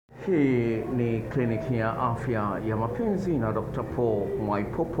Hii ni kliniki ya afya ya mapenzi na Dr.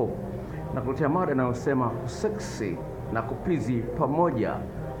 Mwaipopo, na kuletea mada inayosema kuseksi na kupizi pamoja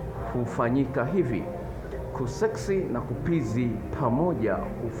hufanyika hivi. Kuseksi na kupizi pamoja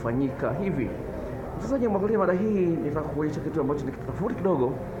hufanyika hivi. Mtazamaji, mwangalia mada hii, nitaka kuonyesha kitu ambacho ni tofauti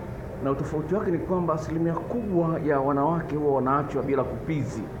kidogo, na utofauti wake ni kwamba asilimia kubwa ya wanawake huwa wanaachwa bila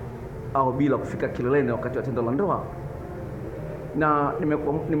kupizi au bila kufika kileleni wakati wa tendo la ndoa. Na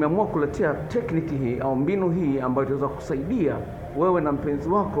nimeamua kuletea tekniki hii au mbinu hii ambayo itaweza kusaidia wewe na mpenzi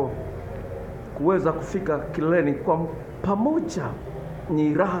wako kuweza kufika kileleni kwa pamoja.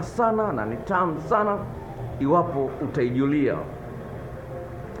 Ni raha sana na ni tamu sana iwapo utaijulia.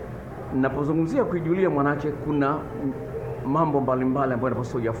 Ninapozungumzia kuijulia, manake kuna mambo mbalimbali ambayo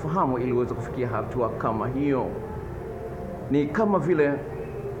unapaswa uyafahamu ili uweze kufikia hatua kama hiyo. Ni kama vile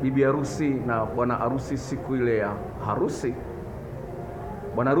bibi harusi na bwana harusi siku ile ya harusi.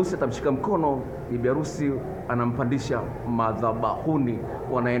 Bwana harusi atamshika mkono, bibi harusi anampandisha madhabahuni,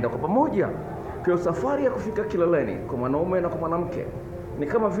 wanaenda kwa pamoja. Kwa safari ya kufika kileleni kwa mwanaume na kwa mwanamke ni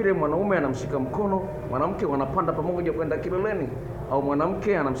kama vile mwanaume anamshika mkono mwanamke, wanapanda pamoja kwenda kileleni, au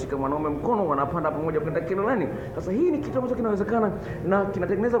mwanamke anamshika mwanaume mkono, wanapanda pamoja kwenda kileleni. Sasa hii ni kitu ambacho kinawezekana na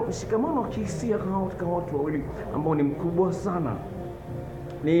kinatengeneza mshikamano wa kihisia katika watu wawili ambao ni mkubwa sana.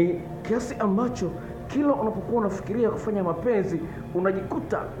 Ni kiasi ambacho kila unapokuwa unafikiria kufanya mapenzi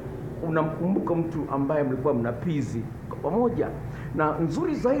unajikuta unamkumbuka mtu ambaye mlikuwa mnapizi kwa pamoja. Na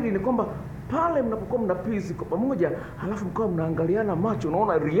nzuri zaidi ni kwamba pale mnapokuwa mnapizi kwa pamoja, halafu mkawa mnaangaliana macho,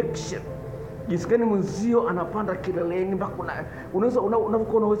 unaona reaction jinsi gani mwenzio anapanda kileleni, mpaka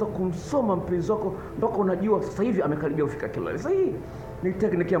unaweza kumsoma mpenzi wako mpaka unajua sasa hivi amekaribia kufika kileleni. Sasa hii ni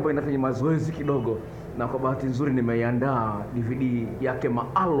tekniki ambayo inafanya mazoezi kidogo, na kwa bahati nzuri nimeiandaa DVD yake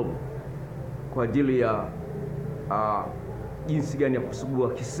maalum kwa ajili ya jinsi gani ya kusugua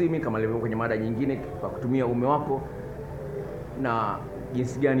kisimi kama ilivyo kwenye mada nyingine kwa kutumia uume wako, na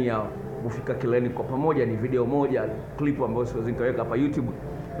jinsi gani ya kufika kileleni kwa pamoja. Ni video moja, clip ambayo siwezi nikaweka hapa YouTube,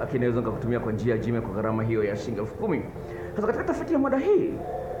 lakini naweza nikakutumia kwa njia ya Gmail kwa gharama hiyo ya shilingi 10,000. Sasa katika tafiti ya mada hii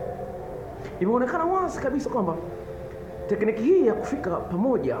imeonekana wazi kabisa kwamba tekniki hii ya kufika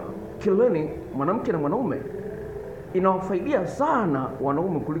pamoja kileleni mwanamke na mwanaume inawafaidia sana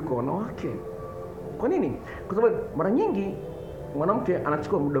wanaume kuliko wanawake. Kwa nini? Kwa sababu mara nyingi mwanamke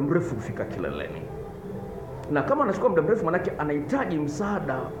anachukua muda mrefu kufika kileleni, na kama anachukua muda mrefu, manake anahitaji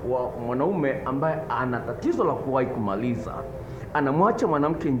msaada wa mwanaume ambaye ana tatizo la kuwahi kumaliza. Anamwacha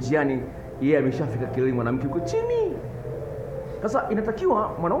mwanamke njiani, yeye ameshafika kileleni, mwanamke yuko chini. Sasa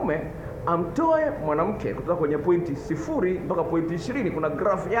inatakiwa mwanaume amtoe mwanamke kutoka kwenye pointi 0 mpaka pointi 20. Kuna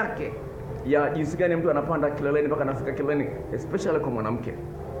graph yake ya jinsi gani mtu anapanda kileleni mpaka anafika kileleni, especially kwa mwanamke.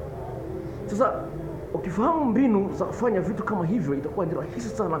 Sasa ukifahamu mbinu za kufanya vitu kama hivyo, itakuwa ni rahisi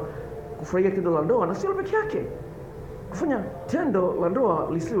sana kufurahia tendo la ndoa, na sio peke yake kufanya tendo la ndoa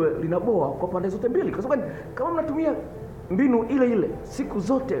lisiwe linaboa kwa pande zote mbili. Kwa sababu kama mnatumia mbinu ile ile siku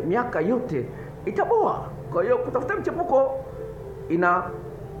zote, miaka yote, itaboa. Kwa hiyo kutafuta mchepuko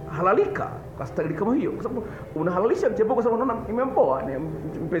inahalalika kwa staili kama hiyo, kwa sababu unahalalisha mchepuko kwa sababu unaona nimemboa,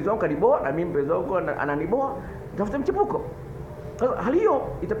 mpenzi wangu kaniboa na mimi mpenzi wangu ananiboa, tafuta mchepuko. Sasa hali hiyo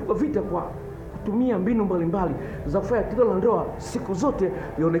itapigwa vita kwa kutumia mbinu mbalimbali za kufanya tendo la ndoa siku zote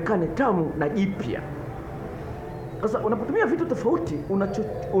lionekane tamu na jipya. Sasa unapotumia vitu tofauti,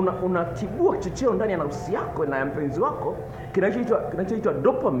 unatibua kichocheo ndani ya nafsi yako na ya mpenzi wako kinachoitwa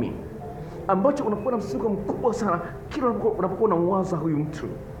dopamine, ambacho unakuwa na msisimko mkubwa sana kila unapokuwa unamwaza huyu mtu.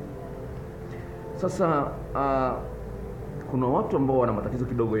 Sasa kuna watu ambao wana matatizo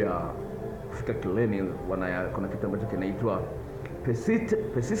kidogo ya kufika kileleni, kuna kitu ambacho kinaitwa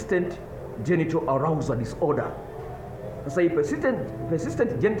persistent genital arousal disorder. Sasa hii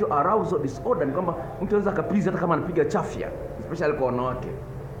persistent genital arousal disorder ni kwamba mtu anaweza kapizi hata kama anapiga chafya, especially kwa wanawake.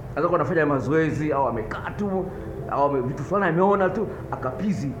 Anaweza kuwa anafanya mazoezi au amekaa tu au vitu fulani ameona tu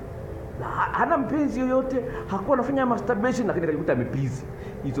akapizi, hana mpenzi yoyote, hakuwa anafanya masturbation, lakini akajikuta amepizi.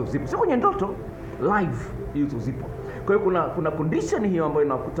 Hizo zipo, sio kwenye ndoto, live hizo zipo. Kwa hiyo kuna condition hiyo ambayo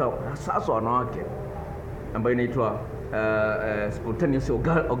inakuta sasa wanawake, ambayo inaitwa spontaneous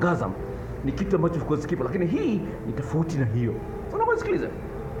orgasm. Ni kitu ambacho of course kipo, lakini hii ni tofauti na hiyo. Unaposikiliza,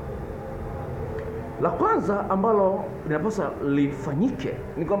 la kwanza ambalo linapaswa lifanyike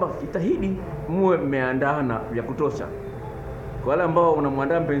ni kwamba jitahidi muwe mmeandana vya kutosha. Kwa wale ambao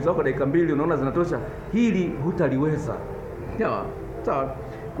unamwandaa mpenzi wako dakika 2 unaona zinatosha, hili hutaliweza. Sawa.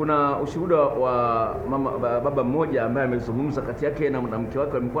 Kuna ushuhuda wa baba mmoja ambaye amezungumza kati yake na mke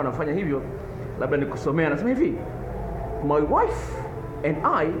wake, walikuwa wanafanya hivyo. Labda nikusomea, anasema hivi: My wife and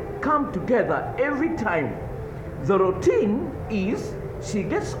I come together every time. The routine is She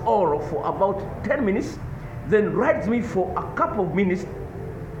gets oral for about 10 minutes, then rides me for a couple of minutes,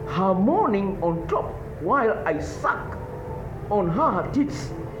 her morning on top, while I suck on her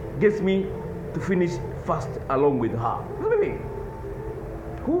tits, gets me to finish fast along with her. Mimi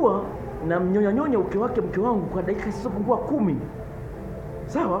huwa na mnyonya uke wake mke wangu kwa dakika zisizopungua 10.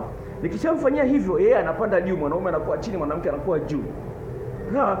 Sawa? Nikishamfanyia hivyo, yeye anapanda juu, mwanaume anakuwa chini, mwanamke anakuwa juu.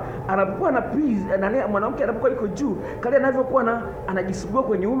 Sawa? Anapokuwa na please, mwanamke anapokuwa yuko juu, kale anavyokuwa anajisugua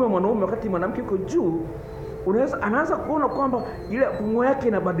kwenye uume mwanaume wakati mwanamke yuko juu, anaanza kuona kwamba ile pumua yake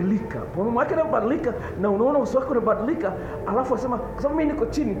inabadilika. Pumua yake inabadilika na unaona uso wake unabadilika, alafu asema kwa sababu mimi niko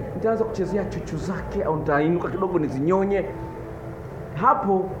chini, nitaanza kuchezea chuchu zake au nitainuka kidogo nizinyonye.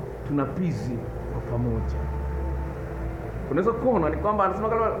 Hapo tunapizi kwa pamoja. Unaweza kuona ni kwamba anasema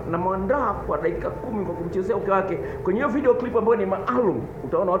kama namwandaa kwa dakika 10 kwa kumchezea uke wake. Kwenye hiyo video clip ambayo ni maalum,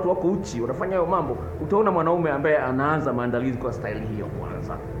 utaona watu wako uchi wanafanya hayo mambo. Utaona mwanaume ambaye anaanza maandalizi kwa style hiyo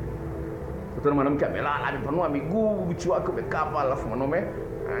kwanza. Utaona mwanamke amelala, amepanua miguu, uchi wake umekapa, alafu mwanaume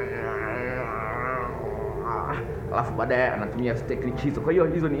alafu baadaye anatumia technique hizo. Kwa hiyo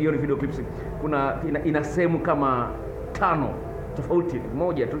hiyo ni video clips. Kuna ina sehemu kama 5 tofauti,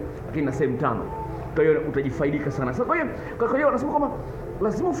 moja tu lakini ina sehemu 5. Kwa hiyo utajifaidika sana. Sasa kwa hiyo anasema kwamba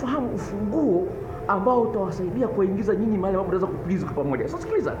lazima ufahamu ufunguo ambao utawasaidia kuingiza nyinyi mahali ambapo mnaweza kuplizi kwa pamoja. Sasa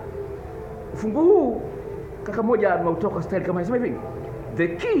sikiliza. Ufunguo huu kaka mmoja ameutoka style kama hivi. The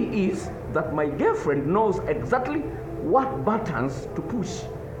key is that my girlfriend knows exactly what buttons to push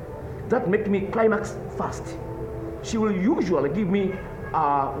that make me climax fast. She will usually give me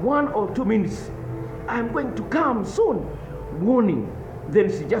 1 or 2 minutes. I'm going to come soon. Warning. Then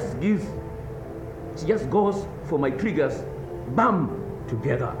she just goes for my triggers. Bam,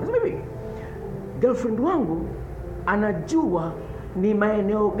 together. Maybe girlfriend wangu anajua ni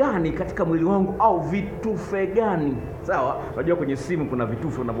maeneo gani katika mwili wangu au vitufe gani. Sawa? Unajua kwenye simu kuna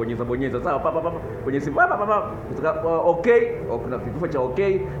vitufe unabonyeza. Sawa? Papa kwenye simu okay, kuna kitufe cha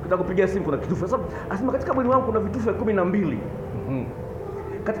okay. Ukitaka kupiga simu kuna kitufe. Sasa asema katika mwili wangu kuna vitufe 12.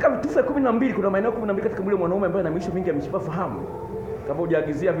 Katika vitufe 12 kuna maeneo 12 katika mwili wa mwanaume ambaye ana misho mingi ya mishipa fahamu. Kama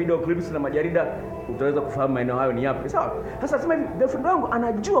hujaagizia video clips na majarida utaweza kufahamu maeneo hayo ni yapi. Sawa? Sasa sema hivi, girlfriend wangu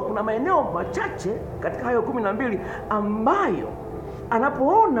anajua kuna maeneo machache katika hayo 12 ambayo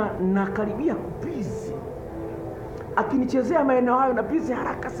anapoona nakaribia kupizi, akinichezea maeneo hayo na pizi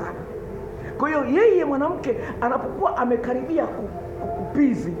haraka sana. Kwa hiyo yeye mwanamke anapokuwa amekaribia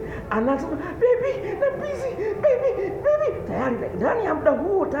kupizi, anasema baby na pizi, baby. Tayari ndani ya muda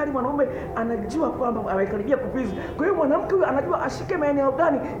huo tayari mwanaume anajua kwamba amekaribia kupizi. Kwa hiyo mwanamke huyo anajua ashike maeneo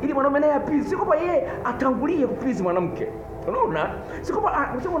gani ili mwanaume naye apizi. Sio kwamba yeye atangulie kupizi mwanamke. Unaona? Sio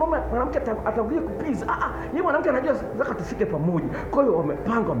kwamba mwanamke atangulie kupizi. Yeye mwanamke anajua nataka tufike pamoja. Kwa hiyo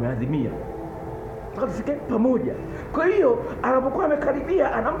wamepanga, wameadhimia. Nataka tufike pamoja. Kwa hiyo anapokuwa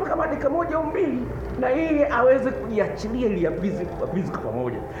amekaribia anampa kama dakika 1 au 2 na yeye aweze kujiachilia ili apizi kwa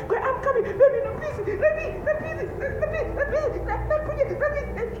pamoja. Kwa hiyo I'm coming, baby, na pizi.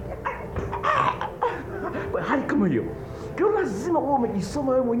 Kwa hali kama hiyo, kwa lazima uwe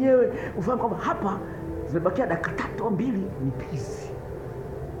umejisoma wewe mwenyewe ufahamu kwamba hapa zimebakia dakika 3 au 2 ni pizi.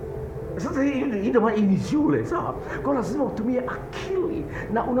 Sasa hii ndio ni shule, sawa? Kwa lazima utumie akili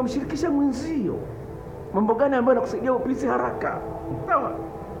na unamshirikisha mwenzio. Mambo gani ambayo yanakusaidia upizi haraka? Sawa?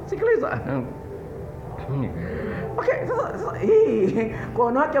 Sikiliza. Okay, sasa hii kwa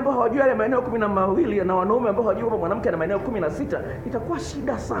wanawake ambao hawajui yale maeneo 12 na wanaume ambao hawajui kwamba mwanamke ana maeneo 16, itakuwa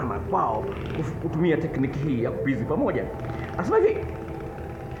shida sana kwao kutumia tekniki hii ya kupizi pamoja. Asema hivi,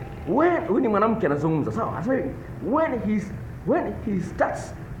 huyu ni mwanamke anazungumza, sawa? Asema hivi, when he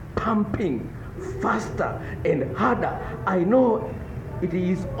starts pumping faster and harder, I know it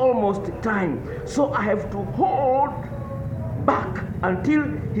is almost time, so I have to hold back until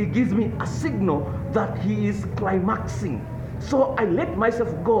he gives me a signal that he is climaxing. So I let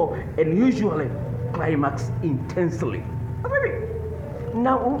myself go and usually climax intensely.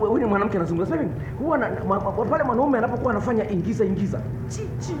 Na huyu mwanamke anazungumza hivi, huwa pale mwanaume anapokuwa anafanya ingiza chi.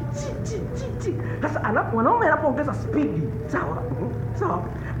 Sasa mwanaume anapoongeza speed, sawa?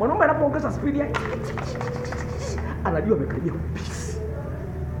 Mwanaume anapoongeza speed ya anajua amekaribia kupizi.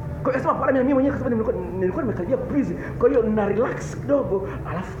 Kwa hiyo sasa pale mimi mwenyewe kwa sababu nilikuwa nimekaribia kupizi, kwa hiyo na relax kidogo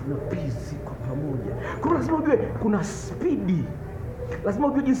alafu tunapizi kwa pamoja. Kwa hiyo lazima ujue kuna speed. Lazima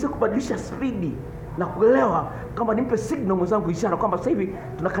ujue jinsi ya kubadilisha speed na kuelewa kama nimpe signal mwenzangu ishara kwamba sasa hivi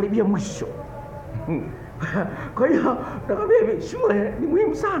tunakaribia mwisho. Kwa hiyo nakwambia hivi, shule ni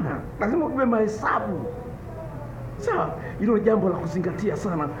muhimu sana. Lazima ujue mahesabu. Sawa? Hilo ni jambo la kuzingatia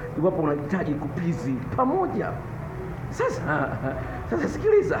sana iwapo unahitaji kupizi pamoja. Sasa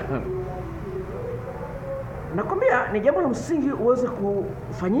sikiliza. nakwambia ni jambo la msingi uweze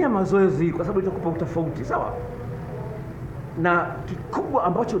kufanyia mazoezi, kwa sababu itakupa utofauti, sawa? Na kikubwa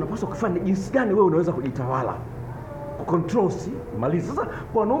ambacho unapaswa kufanya ni jinsi gani wewe unaweza kujitawala, kucontrol, si maliza. Sasa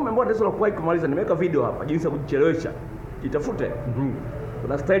kwa wanaume ambao wanaweza kuwahi kumaliza, nimeweka video hapa jinsi ya kujichelewesha, itafute.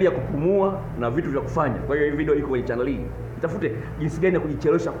 Kuna staili ya kupumua na vitu vya kufanya. Kwa hiyo hii video iko kwenye channel hii. Itafute jinsi gani ya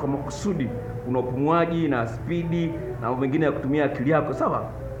kujichelewesha kwa makusudi. Kuna upumuaji na spidi na mambo mengine ya kutumia akili yako, sawa?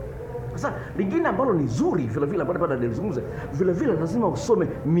 Sasa lingine ambalo ni zuri vile vile ambalo bado nilizungumza, vile vile lazima usome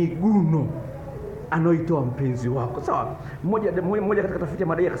miguno anaoitoa mpenzi wako, sawa? Mmoja katika tafiti ya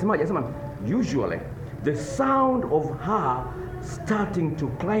madai akasemaje? Akasema usually the sound of her starting to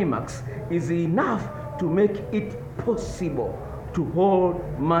climax is enough to make it possible to hold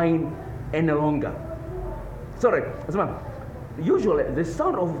mine any longer. Sorry, akasema usually the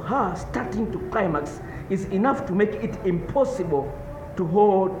sound of her starting to climax is enough to make it impossible to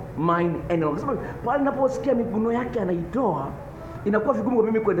hold mine any longer. Sababu pale ninaposikia miguno yake anaitoa, inakuwa vigumu kwa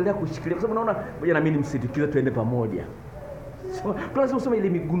mimi kuendelea kushikilia, kwa sababu naona ngoja na mimi nimsindikize tuende pamoja. So lazima usome ile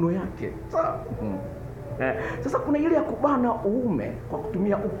miguno yake, sawa? Sasa kuna ile ya kubana uume kwa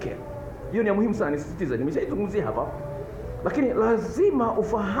kutumia uke. Hiyo ni ya muhimu sana, nisisitize, nimeshaizungumzia hapa. Lakini lazima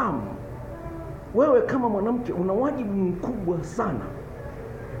ufahamu wewe kama mwanamke una wajibu mkubwa sana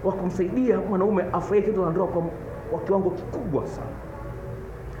wa kumsaidia mwanaume afurahie tendo la ndoa kwa kiwango kikubwa sana.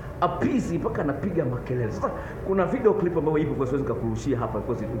 Apizi mpaka anapiga makelele. Sasa kuna video clip ambayo ipo, kwa siwezi kukurushia hapa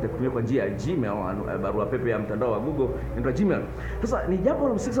kwa sababu itatumia kwa njia ya Gmail au barua pepe ya mtandao wa Google ndio Gmail. Sasa ni jambo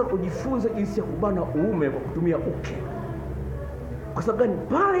la msingi sana kujifunza jinsi ya kubana uume kwa kutumia uke. Kwa sababu gani?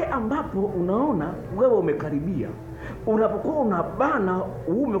 Pale ambapo unaona wewe umekaribia, unapokuwa unabana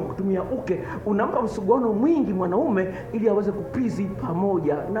uume kwa kutumia uke, unampa msuguano mwingi mwanaume ili aweze kupizi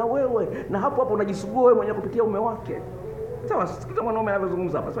pamoja na wewe, na hapo hapo unajisugua wewe mwenyewe kupitia uume wake. Sawa, sikiza mwanaume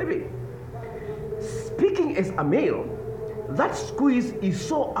anavyozungumza hapa. Sasa hivi, speaking as a male, that squeeze is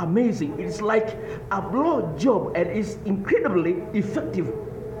so amazing. It's like a blow job and is incredibly effective.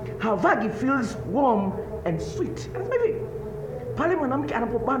 Her vagina feels warm and sweet. Sasa hivi, pale mwanamke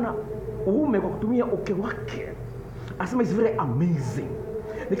anapobana uume kwa kutumia uke wake, asema it's very amazing.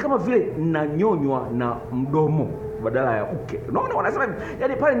 Ni kama vile nanyonywa na mdomo badala ya uke. Unaona wanasema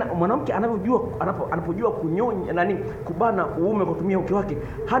yani pale mwanamke anapojua kunyonya kubana uume kwa kutumia uke wake,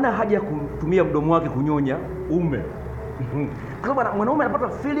 hana haja ya kutumia mdomo wake kunyonya uume. Kwa sababu mwanaume anapata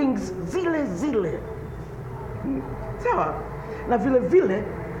feelings zile zile. Sawa? Na vile vile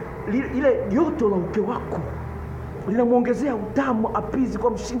ile joto la uke wako linamuongezea utamu apizi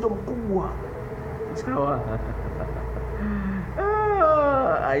kwa mshindo mkubwa. Sawa?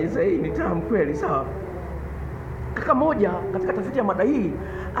 Aisee, ni tamu kweli, sawa? Kaka moja katika tafiti ya mada hii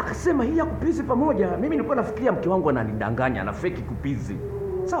akasema hii ya kupizi pamoja, mimi nilikuwa nafikiria mke wangu ananidanganya, ana fake kupizi.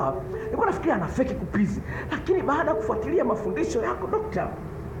 Sawa? Nilikuwa nafikiria ana fake kupizi. Lakini baada ya kufuatilia mafundisho yako dokta,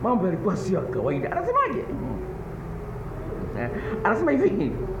 mambo yalikuwa sio kawaida. Anasemaje? Anasema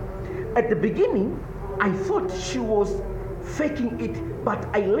hivi, at the beginning I thought she was faking it, but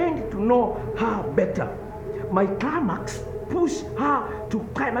I learned to know her better. My climax push her to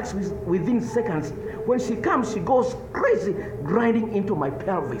climax within seconds. When she comes, she goes crazy, grinding into my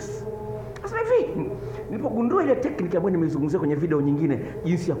pelvis. Sasa hivi nilipogundua ile technique ambayo nimezungumzia kwenye video nyingine,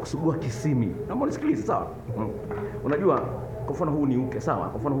 jinsi ya kusugua kisimi. Naomba nisikilize, sawa? Unajua, kwa mfano huu ni uke, sawa?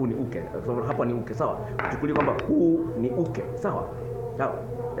 Kwa mfano huu ni uke. So, hapa ni uke, sawa? Tuchukulie kwamba huu ni uke, sawa? Sawa?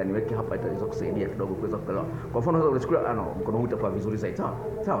 Yani weke hapa itaweza kusaidia kidogo kuweza kuelewa. Kwa mfano sasa unachukulia mkono huu utakuwa vizuri zaidi, sawa?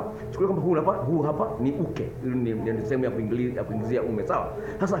 Sawa? Chukulia kwamba huu hapa ni uke. Ili ni sehemu ya kuingizia uume, sawa?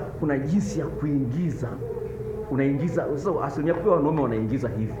 Sasa kuna jinsi ya kuingiza. Unaingiza, sasa asilimia kubwa wanaume wanaingiza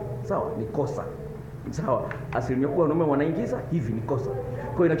hivi. Sawa? Ni kosa. Sawa? Asilimia kubwa wanaume wanaingiza hivi, ni kosa.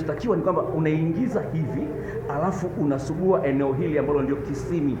 Kwa hiyo inachotakiwa ni kwamba unaingiza hivi, alafu unasugua eneo hili ambalo ndio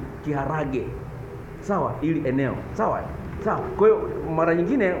kisimi, kiharage. Sawa? Ili eneo. Sawa? Sawa. Kwa hiyo mara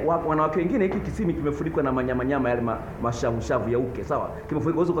nyingine wanawake wengine hiki kisimi kimefunikwa na manyama yale mashavu ya uke, sawa?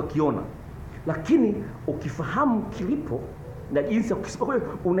 Kimefunikwa, unaweza ukakiona. Lakini ukifahamu kilipo na jinsi ya kukisipa, kwa hiyo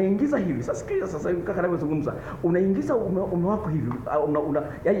unaingiza hivi. Sasa sikiliza sasa hivi kaka anavyozungumza. Unaingiza uume wako hivi,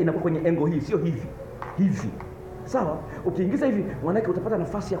 yaani inakuwa kwenye engo hii, sio hivi. Hivi. Sawa? Ukiingiza hivi, mwanamke utapata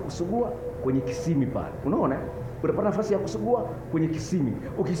nafasi ya kusugua kwenye kisimi pale. Unaona? Unapata nafasi ya kusugua kwenye kisimi.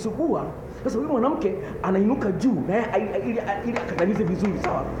 Ukisugua, sasa huyu mwanamke anainuka juu na ili akakanize vizuri,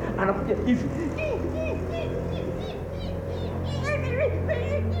 sawa? Anakuja hivi.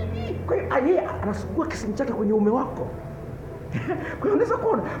 Kwa hiyo yeye anasugua kisimi chake kwenye uume wako. Kwa hiyo unaweza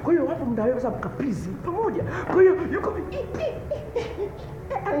kuona. Kwa hiyo hapo mdaweza sasa mkapizi pamoja. Kwa hiyo yuko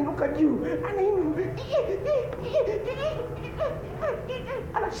anainuka juu, anainuka.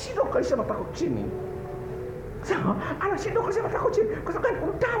 Anashindwa kukalisha matako chini. Sawa, anashindwa kusema tako chini kwa sababu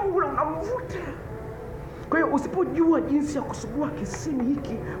utamu ule unamvuta. Kwa hiyo usipojua jinsi ya kusugua kisimi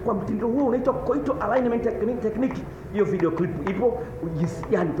hiki kwa mtindo huo unaitwa coital alignment technique, hiyo video clip ipo jinsi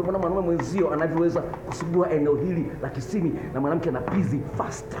gani utaona mwanamume mwenzio anavyoweza kusugua eneo hili la kisimi na mwanamke anapizi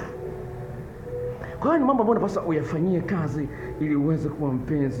faster. Kwa hiyo ni mambo ambayo unapaswa uyafanyie kazi ili uweze kuwa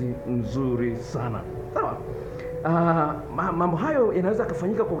mpenzi mzuri sana. Sawa? Mambo hayo yanaweza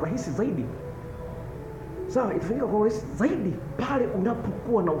kufanyika kwa urahisi zaidi. Sawa, itafanyika kwa urahisi zaidi pale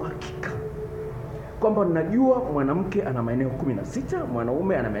unapokuwa na uhakika kwamba najua mwanamke ana maeneo 16,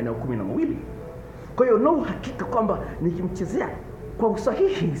 mwanaume ana maeneo 12. Kwa hiyo na uhakika kwamba nikimchezea kwa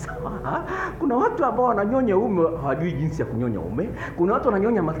usahihi. Sawa, kuna watu ambao wananyonya uume hawajui jinsi ya kunyonya uume. Kuna watu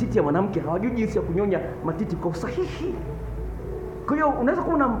wananyonya matiti ya mwanamke hawajui jinsi ya kunyonya matiti kwa usahihi. Kwa hiyo unaweza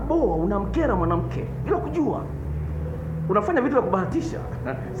kuwa unamboa, unamkera mwanamke bila kujua. Unafanya vitu vya kubahatisha.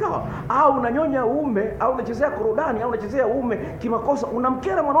 Sawa, au unanyonya uume au unachezea korodani au unachezea uume kimakosa,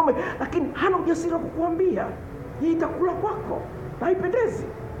 unamkera mwanaume lakini hana ujasiri wa kukuambia. Hii itakula kwako. Haipendezi.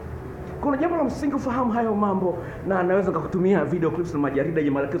 Kuna jambo la msingi ufahamu hayo mambo, na naweza kukutumia video clips na majarida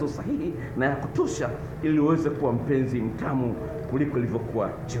yenye maelekezo sahihi na ya kutosha ili uweze kuwa mpenzi mtamu kuliko ilivyokuwa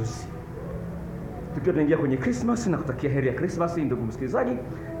juzi. Tukiwa tunaingia kwenye Christmas na kutakia heri ya Christmas ndugu msikilizaji,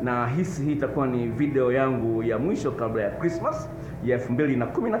 na hii itakuwa ni video yangu ya mwisho kabla ya Christmas ya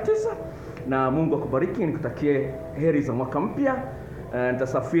 2019, na Mungu akubariki, nikutakie heri za mwaka mpya.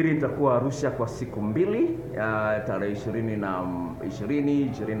 Nitasafiri, nitakuwa Arusha kwa siku 2, tarehe 20 na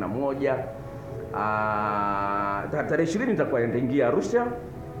 21. Tarehe 20 nitakuwa nitaingia Arusha,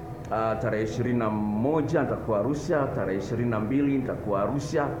 tarehe 21 nitakuwa Arusha, tarehe 22 nitakuwa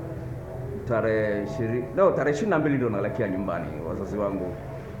Arusha, tarehe 22 ndio naelekea nyumbani. Wazazi wangu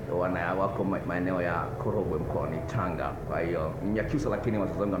wako maeneo ya Korogwe mkoani Tanga. Kwa hiyo Nyakyusa, lakini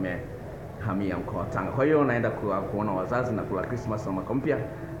wazazi wangu wamehamia mkoa wa Tanga. Kwa hiyo naenda kuona wazazi na kula Christmas na mwaka mpya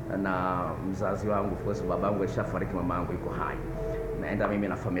na mzazi wangu, kwa sababu babangu alishafariki, mamangu yuko hai. Naenda mimi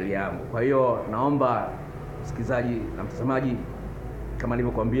na familia yangu. Kwa hiyo naomba msikilizaji na mtazamaji, kama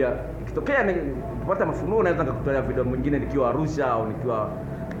nilivyokuambia, ikitokea nipata mafunuo naweza nikakutolea video mwingine nikiwa Arusha au nikiwa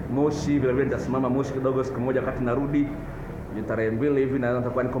Moshi. Vile vile nitasimama Moshi kidogo siku moja wakati narudi. Ni tarehe 2 hivi na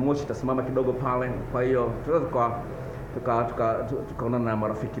nitakuwa niko Moshi, nitasimama kidogo pale. Kwa hiyo tunaweza tukaonana na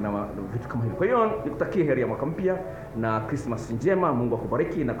marafiki na vitu kama hivyo. Kwa hiyo nikutakie heri ya mwaka mpya na Christmas njema. Mungu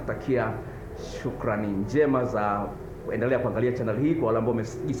akubariki na kutakia shukrani njema za kuendelea kuangalia channel hii. Kwa wale ambao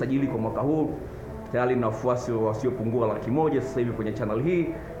wamejisajili kwa mwaka huu, tayari na wafuasi wasiopungua 100,000 sasa hivi kwenye channel hii.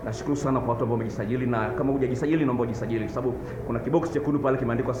 Nashukuru sana kwa watu ambao wamejisajili, na kama hujajisajili naomba ujisajili, kwa sababu kuna kibox chekundu pale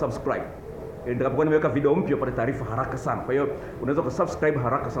kimeandikwa subscribe. Nitakapokuwa nimeweka video mpya upate taarifa haraka sana. Kwa hiyo unaweza kusubscribe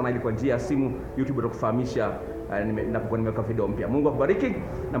haraka sana, ili kwa njia ya simu YouTube itakufahamisha ninapokuwa nimeweka video mpya. Mungu akubariki.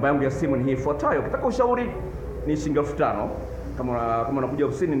 Namba yangu ya simu ni hii ifuatayo. Ukitaka ushauri ni shilingi 5,000. Kama unakuja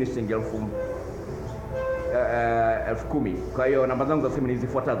ofisini ni shilingi 10,000. Kwa hiyo namba zangu za simu ni hizi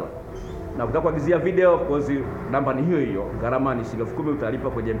ifuatazo. Na ukitaka kuagizia video, kozi namba ni hiyo hiyo. Gharama ni shilingi 10,000, utalipa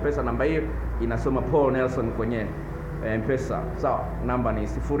kwenye M-Pesa. Namba hiyo inasoma Paul Nelson kwenye M-Pesa. Sawa, namba ni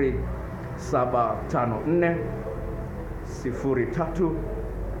 0754 03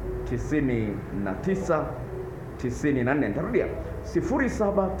 99 94. Nitarudia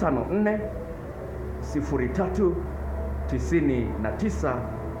 0754 03 99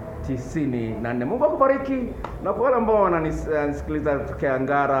 94. Mungu akubariki. Na kwa wale ambao wananisikiliza kutokea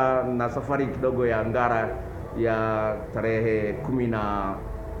Ngara, na safari kidogo ya Ngara ya tarehe 13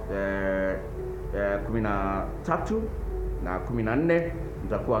 na 14,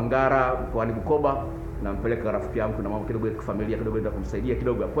 nitakuwa Ngara mkoani Bukoba, na mpeleka rafiki yangu na mambo kidogo ya familia kidogo, ndio kumsaidia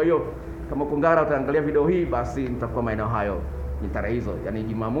kidogo. Kwa hiyo kama uko Ngara utaangalia video hii, basi nitakuwa maeneo hayo ni tarehe hizo, yani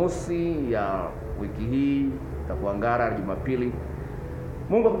Jumamosi ya wiki hii nitakuwa Ngara, Jumapili.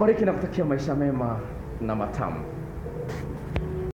 Mungu akubariki na kutakia maisha mema na matamu.